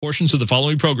Portions of the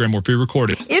following program were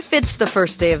pre-recorded. If it's the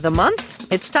first day of the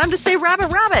month, it's time to say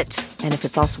rabbit, rabbit. And if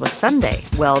it's also a Sunday,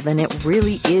 well, then it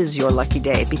really is your lucky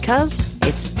day because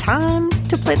it's time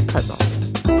to play the puzzle.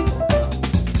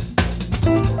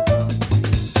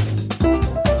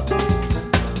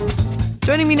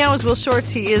 Joining me now is Will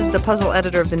Shorts. He is the puzzle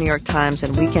editor of the New York Times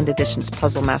and Weekend Edition's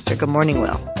puzzle master. Good morning,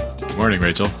 Will. Good morning,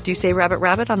 Rachel. Do you say rabbit,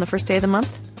 rabbit on the first day of the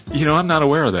month? You know, I'm not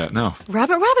aware of that, no.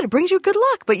 Rabbit, rabbit, it brings you good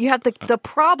luck, but you have the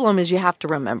problem is you have to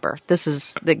remember.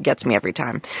 That gets me every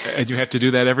time. And you have to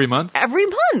do that every month? Every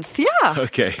month, yeah.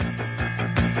 Okay.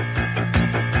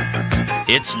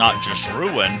 It's not just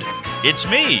ruined, it's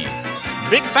me,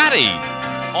 Big Fatty,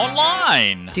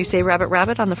 online. Do you say rabbit,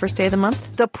 rabbit on the first day of the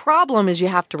month? The problem is you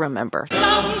have to remember.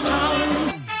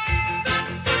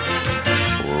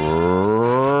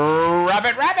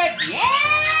 Rabbit, rabbit, yes!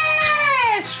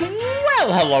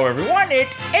 Well, hello everyone, it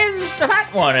is the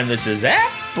Fat One, and this is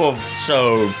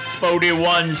episode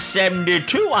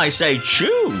 4172, I say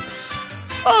chew,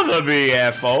 of the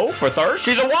BFO for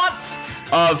Thursday, the 1st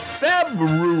of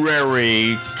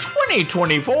February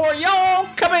 2024. Y'all,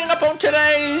 coming up on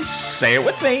today's, say it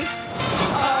with me,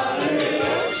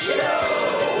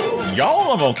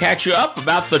 y'all, I'm gonna catch you up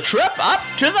about the trip up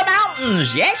to the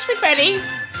mountains. Yes, Big Fatty.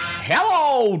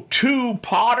 Hello, two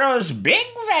Potters, Big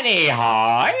Fatty.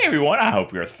 Hi, everyone. I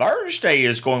hope your Thursday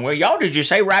is going well. Y'all, did you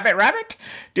say rabbit, rabbit?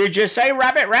 Did you say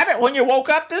rabbit, rabbit when you woke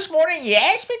up this morning?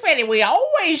 Yes, Big Fatty, we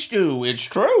always do. It's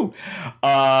true.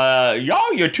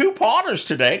 Y'all, you're two Potters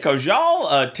today, because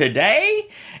y'all, today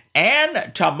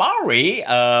and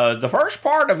tomorrow, the first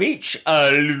part of each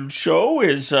show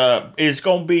is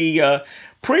going to be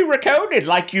pre-recorded,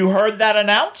 like you heard that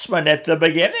announcement at the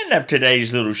beginning of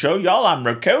today's little show. Y'all, I'm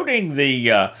recording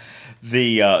the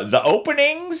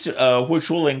openings, which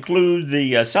will include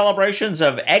the celebrations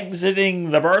of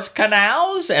exiting the birth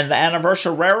canals and the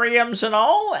anniversariums and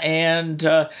all, and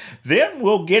then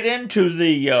we'll get into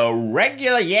the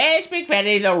regular, yes, Big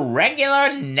Fatty, the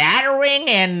regular nattering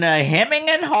and hemming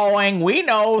and hawing. We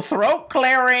know, throat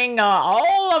clearing,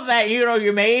 all of that. You know,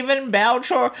 you may even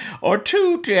belch or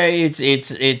toot. It's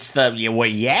the, well,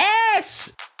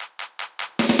 yes.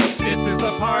 This is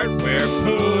the part where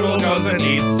Poodle goes and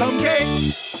eats some cake.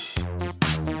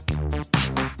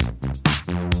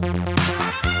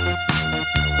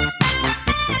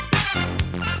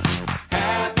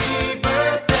 Happy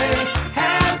birthday,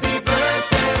 happy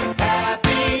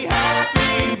birthday,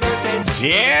 happy birthday.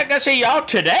 Yeah, I see y'all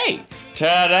today, the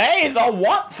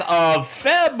 1st of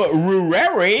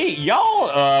February,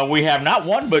 y'all, we have not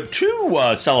one but two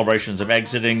celebrations of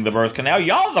exiting the birth canal.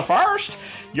 Y'all, the first,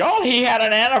 y'all, he had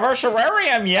an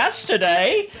anniversarium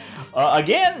yesterday.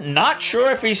 Again, not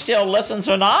sure if he still listens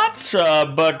or not,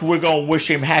 but we're going to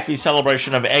wish him happy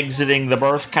celebration of exiting the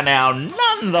birth canal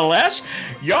nonetheless.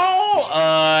 Y'all,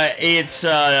 it's,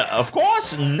 of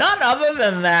course, none other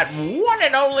than that one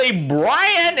and only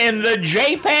Brian in the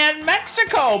Japan,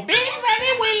 Mexico. Big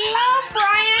Fatty, we love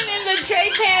Brian in the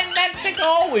Japan,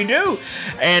 Mexico. We do.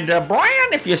 And,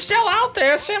 Brian, if you're still out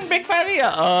there, send Big Fatty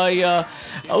a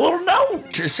little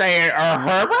note to say,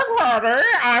 Herbert Carter,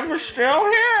 I'm still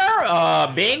here.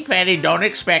 Big Fatty, don't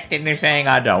expect anything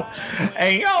I don't.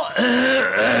 And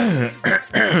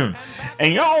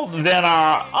y'all, then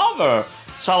our other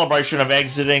celebration of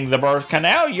exiting the birth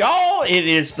canal, y'all, it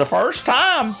is the first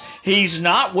time he's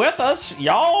not with us.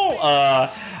 Y'all,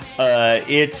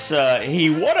 he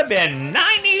would have been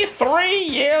 93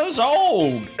 years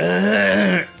old.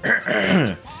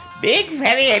 Big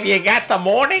Fatty, have you got the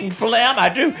morning phlegm? I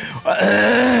do.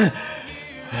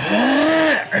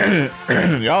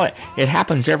 Y'all, it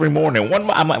happens every morning.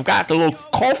 I've got a little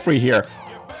coffee here.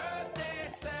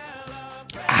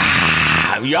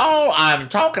 Y'all, I'm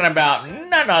talking about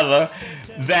none other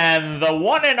than the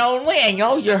one and only, and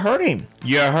y'all, you heard him.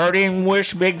 You heard him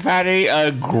wish Big Fatty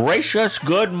a gracious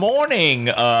good morning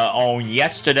on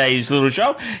yesterday's little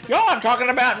show. Y'all, I'm talking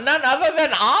about none other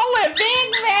than Olive.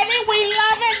 Big Fatty, we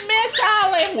love it, Miss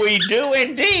Olive. We do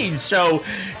indeed. So,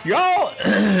 y'all,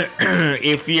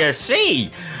 if you see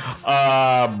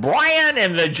Brian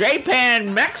in the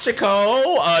Japan,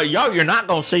 Mexico, y'all, you're not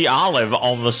going to see Olive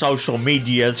on the social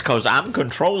medias because I'm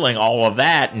controlling all of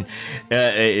that.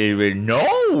 And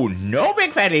no,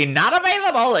 Big Fatty, not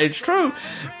available. It's true.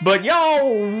 But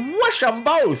y'all, wish them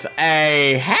both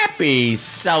a happy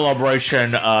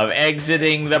celebration of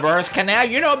exiting the birth canal.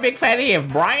 You know, Big Fatty, if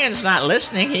Brian's not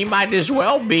listening, he might as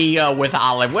well be with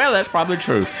Olive. Well, that's probably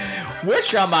true.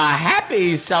 Wish them a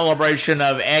happy celebration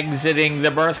of exiting the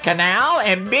birth canal.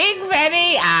 And Big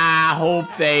Fatty, I hope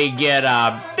they get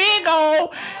a big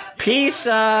old piece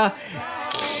of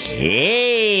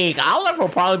Cake. Olive will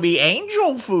probably be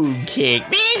angel food cake.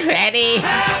 Big Fatty.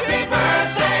 Happy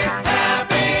birthday,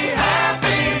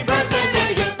 happy birthday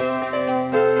to you.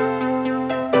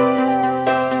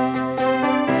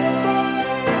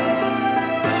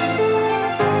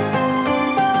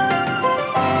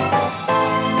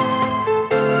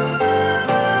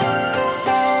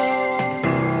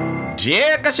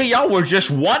 Yeah, I see y'all, we're just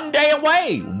one day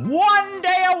away. One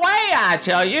day away, I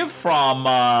tell you, from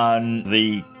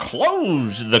the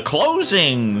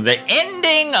closing, the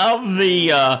ending of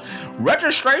the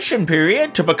registration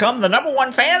period to become the number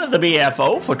one fan of the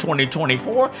BFO for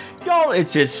 2024. Y'all,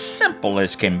 it's as simple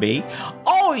as can be.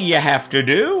 All you have to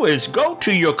do is go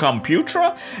to your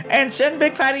computer and send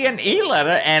Big Fatty an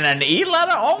e-letter, and an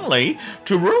e-letter only,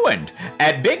 to Ruined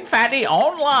at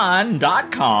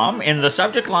bigfattyonline.com. In the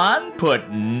subject line, put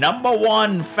number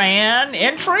one fan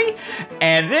entry,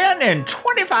 and then in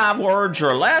 25 words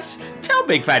or less, tell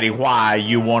Big Fatty why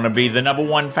you want to be the number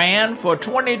one fan for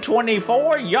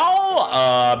 2024.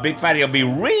 Y'all, Big Fatty will be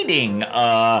reading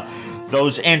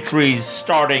those entries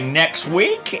starting next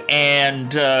week,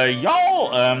 and y'all,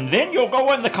 then you'll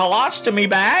go in the colostomy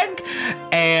bag,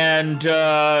 and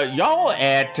y'all,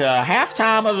 at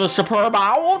halftime of the Superb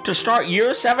Owl to start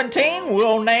year 17,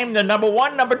 we'll name the number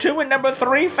one, number two, and number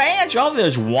three fans. Y'all,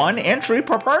 there's one entry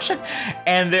per person,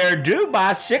 and they're due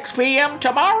by 6 p.m.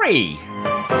 tomorrow.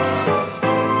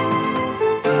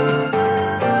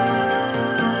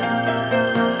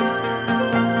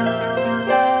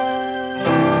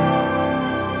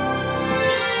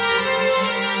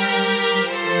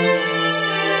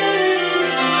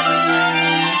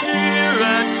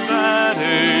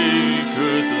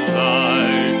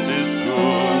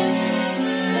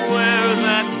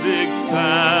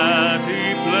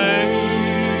 Fatty plays.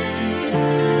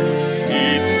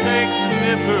 He takes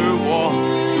nipper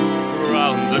walks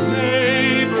around the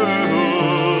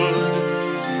neighborhood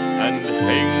and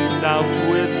hangs out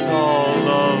with all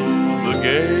of the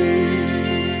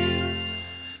gays.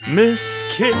 Miss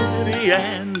Kitty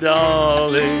and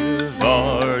Olive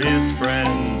are his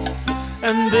friends,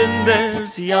 and then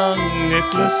there's young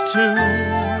Nicholas too.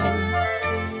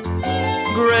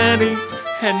 Granny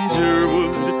and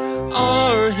Durwood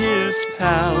are his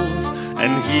pals,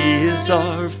 and he is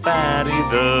our Fatty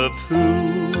the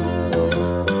Pooh.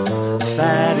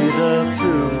 Fatty the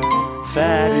Pooh,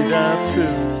 Fatty the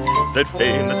Pooh, that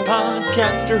famous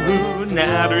podcaster who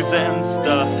natters and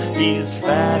stuff. He's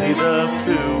Fatty the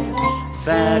Pooh,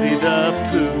 Fatty the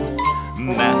Pooh,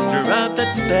 master of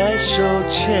that special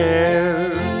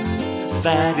chair.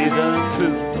 Fatty the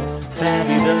Pooh,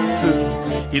 Fatty the Pooh,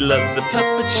 he loves a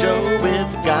puppet show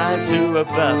with guys who are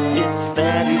buff. It's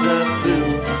Fatty the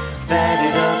Pooh, Fatty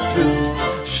the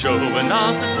Pooh, showing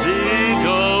off his big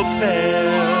old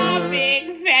pair. Oh,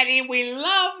 Big Fatty, we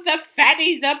love the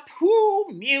Fatty the Pooh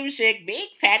music. Big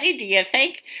Fatty, do you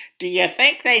think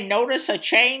they notice a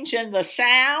change in the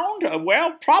sound?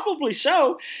 Well, probably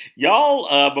so.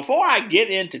 Y'all, before I get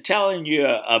into telling you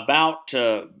about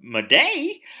my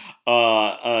day,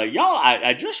 y'all,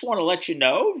 I just want to let you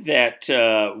know that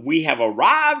we have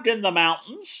arrived in the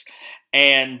mountains,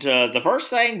 and the first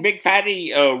thing Big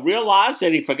Fatty realized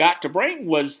that he forgot to bring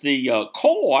was the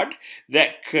cord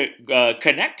that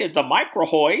connected the micro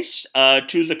hoist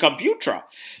to the computer.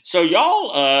 So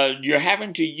y'all, you're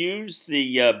having to use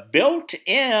the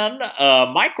built-in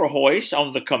micro hoist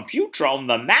on the computer, on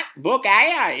the MacBook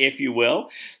Air, if you will.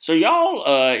 So y'all,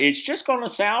 it's just going to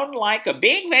sound like a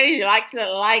Big Fatty, like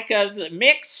the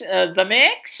mix.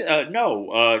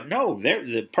 No, they're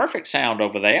the perfect sound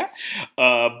over there.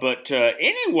 But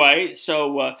anyway,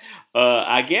 so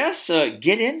I guess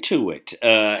get into it,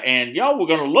 and y'all, we're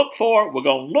gonna look for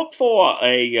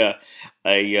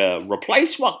a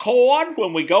replacement cord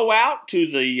when we go out to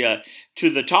the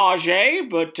Tajay.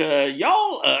 But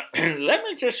y'all, let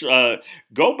me just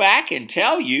go back and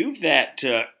tell you that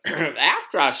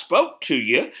after I spoke to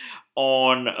you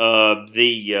on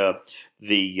the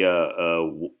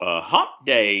Hump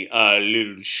Day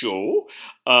little show,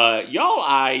 y'all,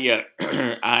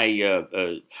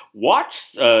 I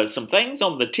watched some things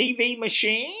on the TV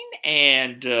machine,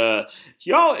 and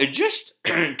y'all, it just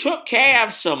took care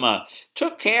of some. No,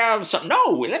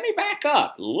 let me back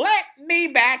up.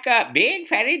 Big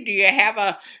Fatty, do you have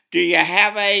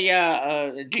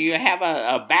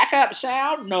a backup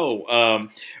sound? No.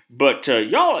 But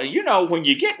y'all, you know, when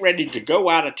you get ready to go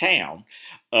out of town,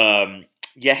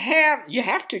 you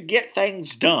have to get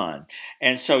things done.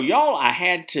 And so, y'all, I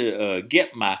had to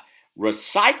get my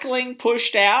recycling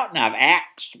pushed out, and I've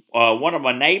asked one of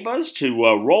my neighbors to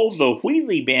roll the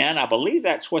wheelie bin. I believe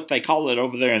that's what they call it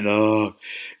over there in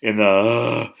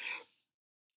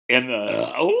in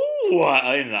the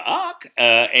UC,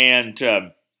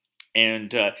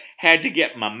 and had to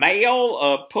get my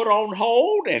mail put on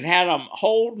hold and had them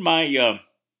hold my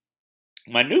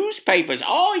newspapers.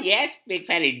 Oh, yes, Big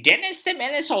Fatty. Dennis the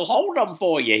Menace will hold them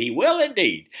for you. He will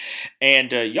indeed.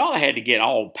 And y'all had to get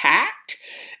all packed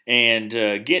and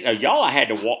y'all I had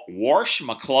to wash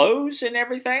my clothes and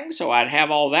everything, so I'd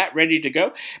have all that ready to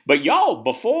go. But y'all,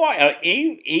 before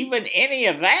even any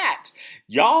of that,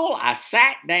 y'all, I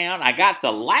sat down. I got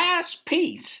the last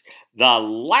piece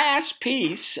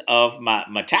of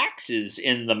my taxes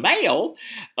in the mail,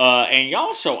 and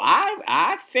y'all, so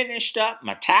I finished up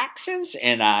my taxes,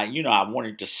 and I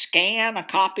wanted to scan a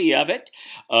copy of it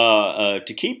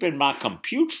to keep in my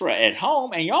computer at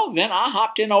home, and y'all, then I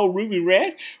hopped in old Ruby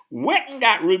Red, went and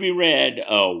got Ruby Red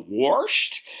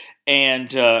washed.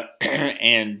 And what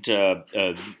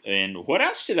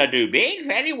else did I do? Big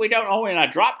Fatty, we don't know. And I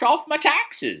dropped off my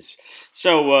taxes.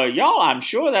 So y'all, I'm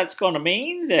sure that's going to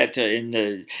mean that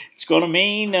it's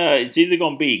either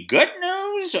going to be good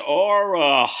news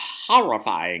or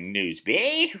horrifying news.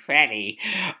 Big Fatty.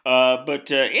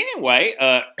 But anyway,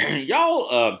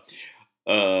 y'all,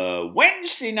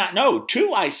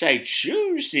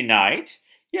 Tuesday night.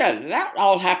 Yeah, that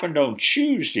all happened on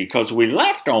Tuesday because we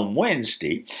left on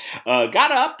Wednesday.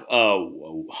 Got up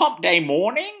hump day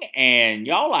morning, and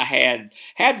y'all, I had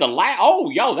the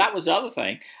that was the other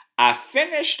thing. I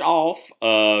finished off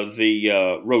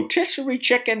the rotisserie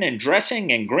chicken and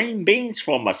dressing and green beans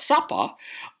for my supper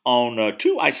on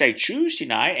Tuesday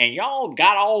night, and y'all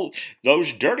got all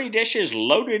those dirty dishes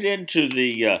loaded into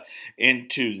the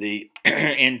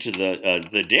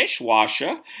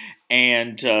dishwasher.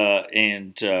 And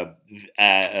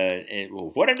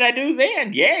what did I do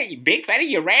then? Yeah, Big Fatty,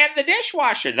 you ran the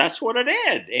dishwasher. That's what I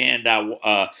did. And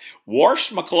I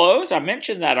washed my clothes. I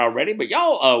mentioned that already. But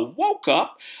y'all woke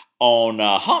up on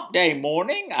hump day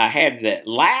morning. I had the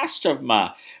last of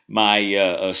my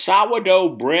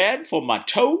sourdough bread for my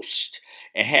toast,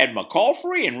 and had my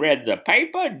coffee and read the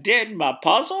paper, did my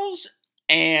puzzles.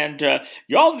 And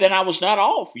y'all, then I was not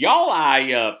off. Y'all,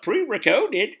 I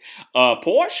pre-recorded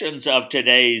portions of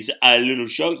today's little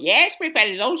show. Yes, Big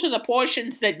Fatty, those are the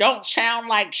portions that don't sound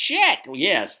like shit.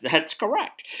 Yes, that's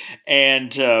correct.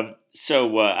 And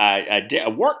so I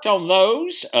worked on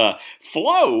those.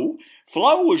 Flo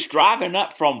was driving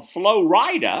up from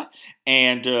Florida,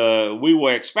 and we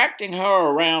were expecting her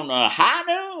around high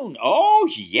noon. Oh,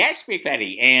 yes, Big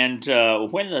Fatty. And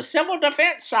when the civil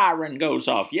defense siren goes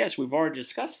off, yes, we've already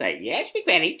discussed that. Yes, Big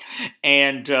Fatty.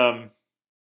 And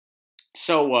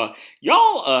so,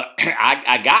 y'all,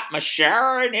 I got my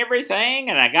shower and everything,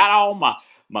 and I got all my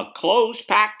clothes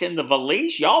packed in the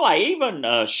valise. Y'all, I even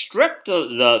stripped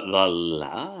the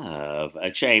love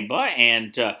chamber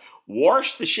and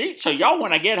washed the sheets. So, y'all,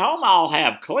 when I get home, I'll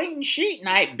have clean sheet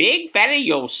night. Big Fatty,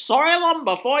 you'll soil them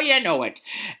before you know it.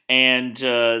 And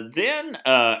then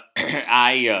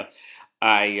I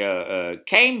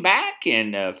came back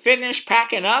and finished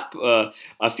packing up a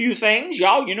few things.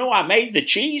 Y'all, I made the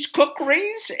cheese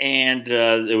cookeries, and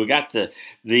we got the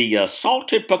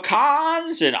salted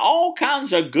pecans and all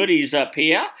kinds of goodies up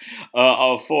here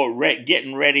for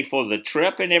getting ready for the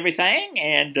trip and everything.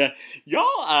 And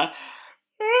y'all,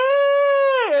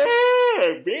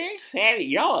 Big Fatty,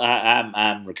 y'all,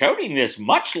 I'm recording this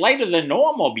much later than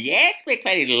normal. Yes, Big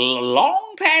Fatty,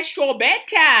 long past your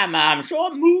bedtime. I'm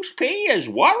sure Moose P is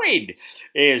worried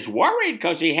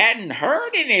because he hadn't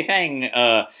heard anything.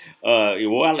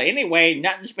 Well, anyway,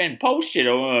 nothing's been posted,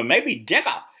 or maybe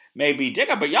Digger.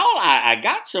 But y'all, I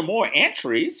got some more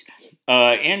entries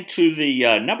into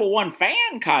the number one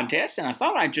fan contest, and I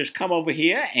thought I'd just come over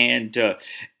here and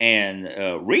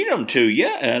read them to you.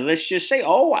 Let's just say,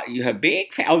 you have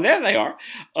big fan. Oh, there they are.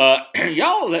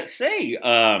 Y'all, let's see.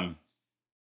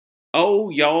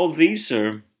 Y'all, these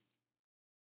are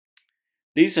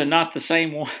not the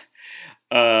same one.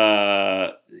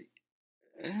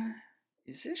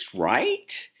 Is this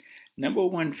right? Number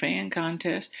one fan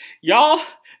contest, y'all.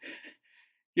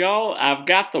 I've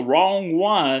got the wrong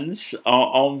ones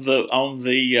on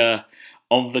the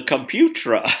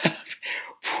computer.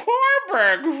 Poor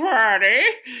Big Fatty.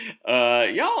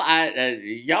 Y'all,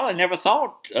 I never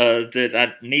thought that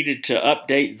I needed to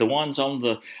update the ones on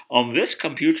this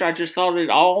computer. I just thought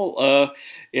it all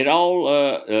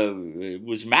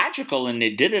was magical, and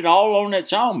it did it all on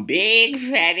its own. Big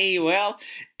Fatty. Well,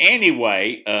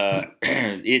 anyway,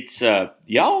 it's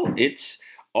y'all.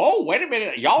 Oh, wait a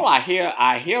minute, y'all! I hear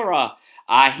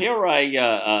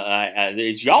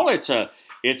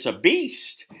it's a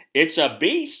beast. It's a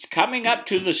beast coming up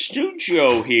to the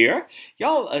studio here,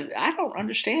 y'all. I don't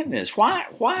understand this. Why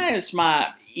is my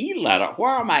e-letter.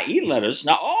 Where are my e-letters?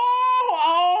 Now,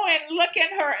 and look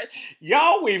at her.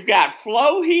 Y'all, we've got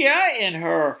Flo here in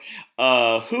her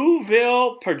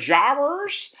Whoville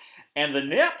pajamas. And the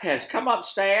Nip has come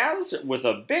upstairs with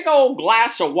a big old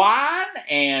glass of wine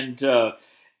and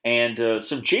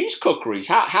some cheese cookeries.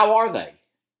 How are they?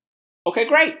 Okay,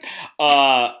 great.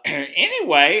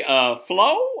 Anyway,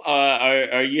 Flo,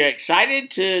 are you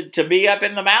excited to be up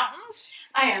in the mountains?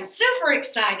 I am super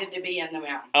excited to be in the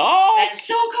mountains. Oh, it's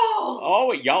so cold.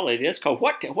 Oh, y'all, it is cold.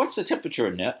 What's the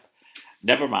temperature, Nip?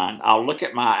 Never mind. I'll look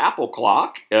at my Apple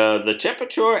clock. The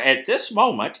temperature at this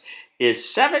moment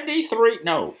is 73.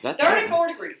 No, that's 34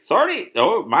 degrees. 30.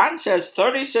 Oh, mine says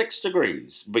 36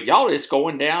 degrees. But y'all, it's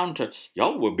going down to,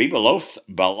 y'all will be below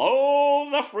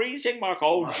the freezing mark.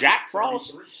 Oh, Jack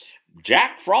Frost. 33.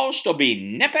 Jack Frost will be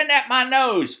nipping at my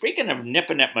nose. Speaking of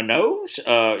nipping at my nose,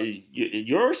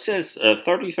 yours says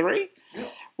 33? Yeah.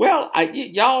 Well, are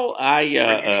you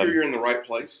sure you're in the right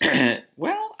place?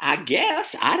 Well, I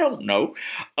guess. I don't know.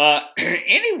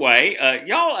 Anyway,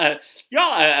 y'all,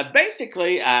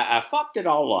 basically, I fucked it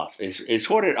all up. It's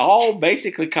what it all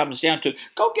basically comes down to.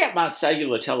 Go get my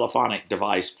cellular telephonic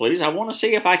device, please. I want to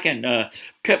see if I can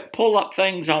pull up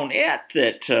things on it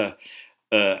that...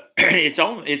 it's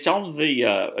on the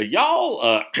y'all. Y'all,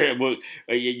 I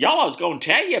was going to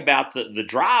tell you about the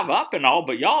drive up and all,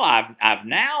 but y'all, I've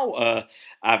now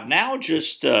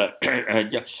just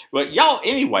but y'all,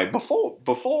 anyway, before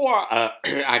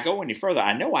I go any further,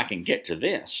 I know I can get to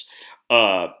this.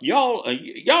 Y'all,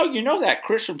 you know that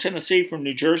Chris from Tennessee, from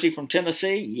New Jersey, from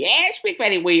Tennessee? Yes, Big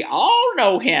Fatty, we all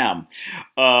know him.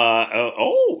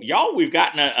 Y'all, we've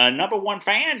gotten a number one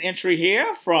fan entry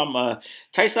here from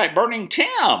Tastes Like Burning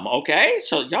Tim. Okay,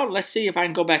 so y'all, let's see if I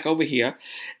can go back over here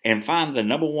and find the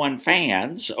number one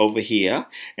fans over here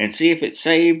and see if it's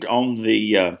saved on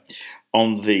the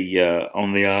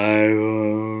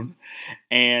iPhone.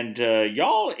 And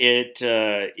y'all, it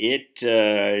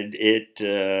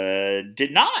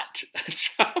did not.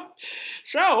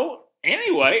 So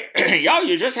anyway, y'all,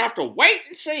 you just have to wait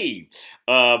and see.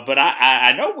 But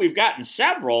I know we've gotten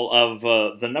several of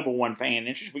the number one fan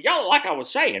entries. But y'all, like I was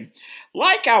saying,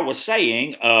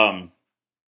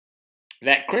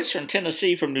 that Chris from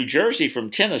Tennessee, from New Jersey,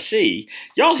 from Tennessee,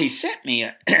 y'all, he sent me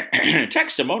a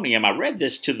testimonium. I read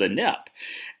this to the Nip.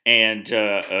 And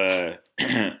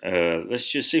let's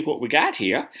just see what we got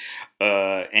here.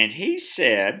 And he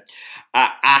said,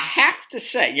 I have to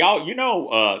say, y'all, you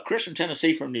know, Chris from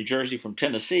Tennessee, from New Jersey, from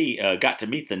Tennessee, got to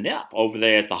meet the Nip over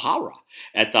there at the Hara,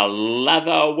 at the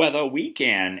Leather Weather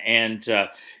Weekend. And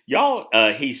y'all,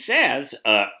 he says,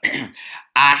 I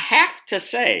have to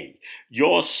say,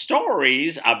 your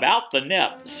stories about the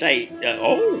Nip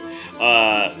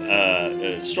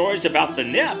stories about the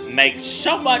Nip make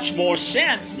so much more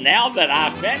sense now that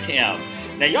I've met him.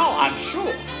 Now, y'all, I'm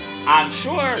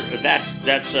sure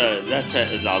that's a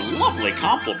lovely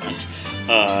compliment.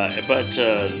 But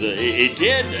it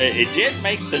did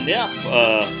make the Nip.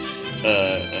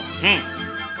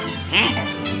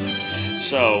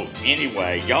 So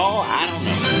anyway, y'all, I don't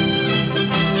know.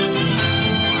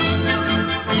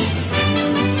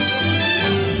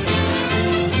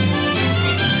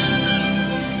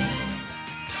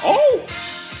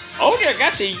 Oh dear,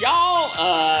 Gussie, y'all,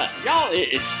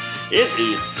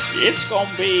 it's gonna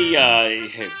be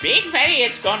Big Fatty.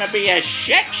 It's gonna be a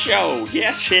shit show.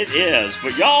 Yes, it is.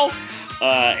 But y'all,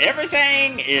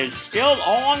 everything is still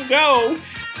on go.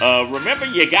 Remember,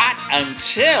 you got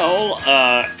until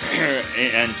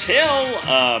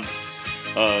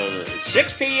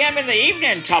 6 p.m. in the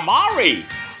evening tomorrow,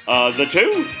 the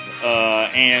Tooth,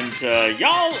 and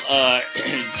y'all,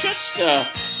 just.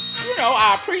 You know,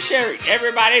 I appreciate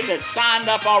everybody that signed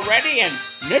up already. And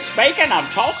Miss Bacon, I'm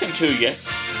talking to you.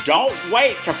 Don't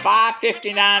wait till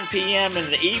 5:59 p.m. in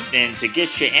the evening to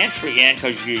get your entry in,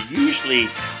 because you usually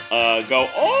go,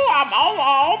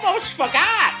 I almost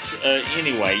forgot.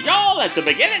 Anyway, y'all, at the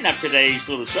beginning of today's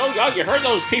little show, y'all, you heard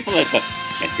those people at the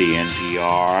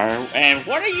NPR. And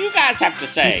what do you guys have to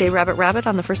say? You say rabbit rabbit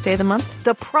on the first day of the month?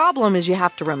 The problem is you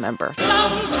have to remember.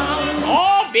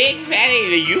 Oh, Big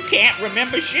Fatty, you can't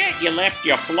remember shit. You left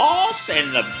your floss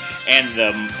and the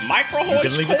micro horse. You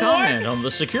can leave a comment on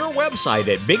the secure website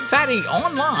at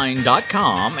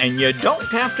bigfattyonline.com, and you don't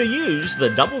have to use the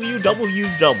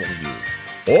www.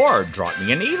 Or drop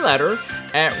me an e-letter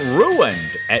at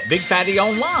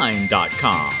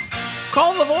ruined@bigfattyonline.com.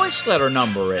 Call the voice letter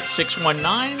number at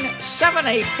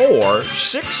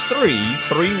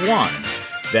 619-784-6331.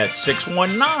 That's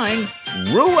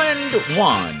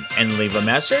 619-RUINED1. And leave a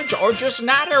message or just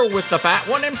natter with the fat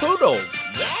one and poodle.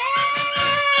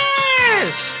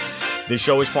 Yes! This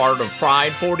show is part of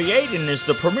Pride 48 and is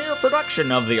the premier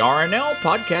production of the RNL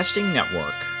Podcasting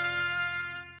Network.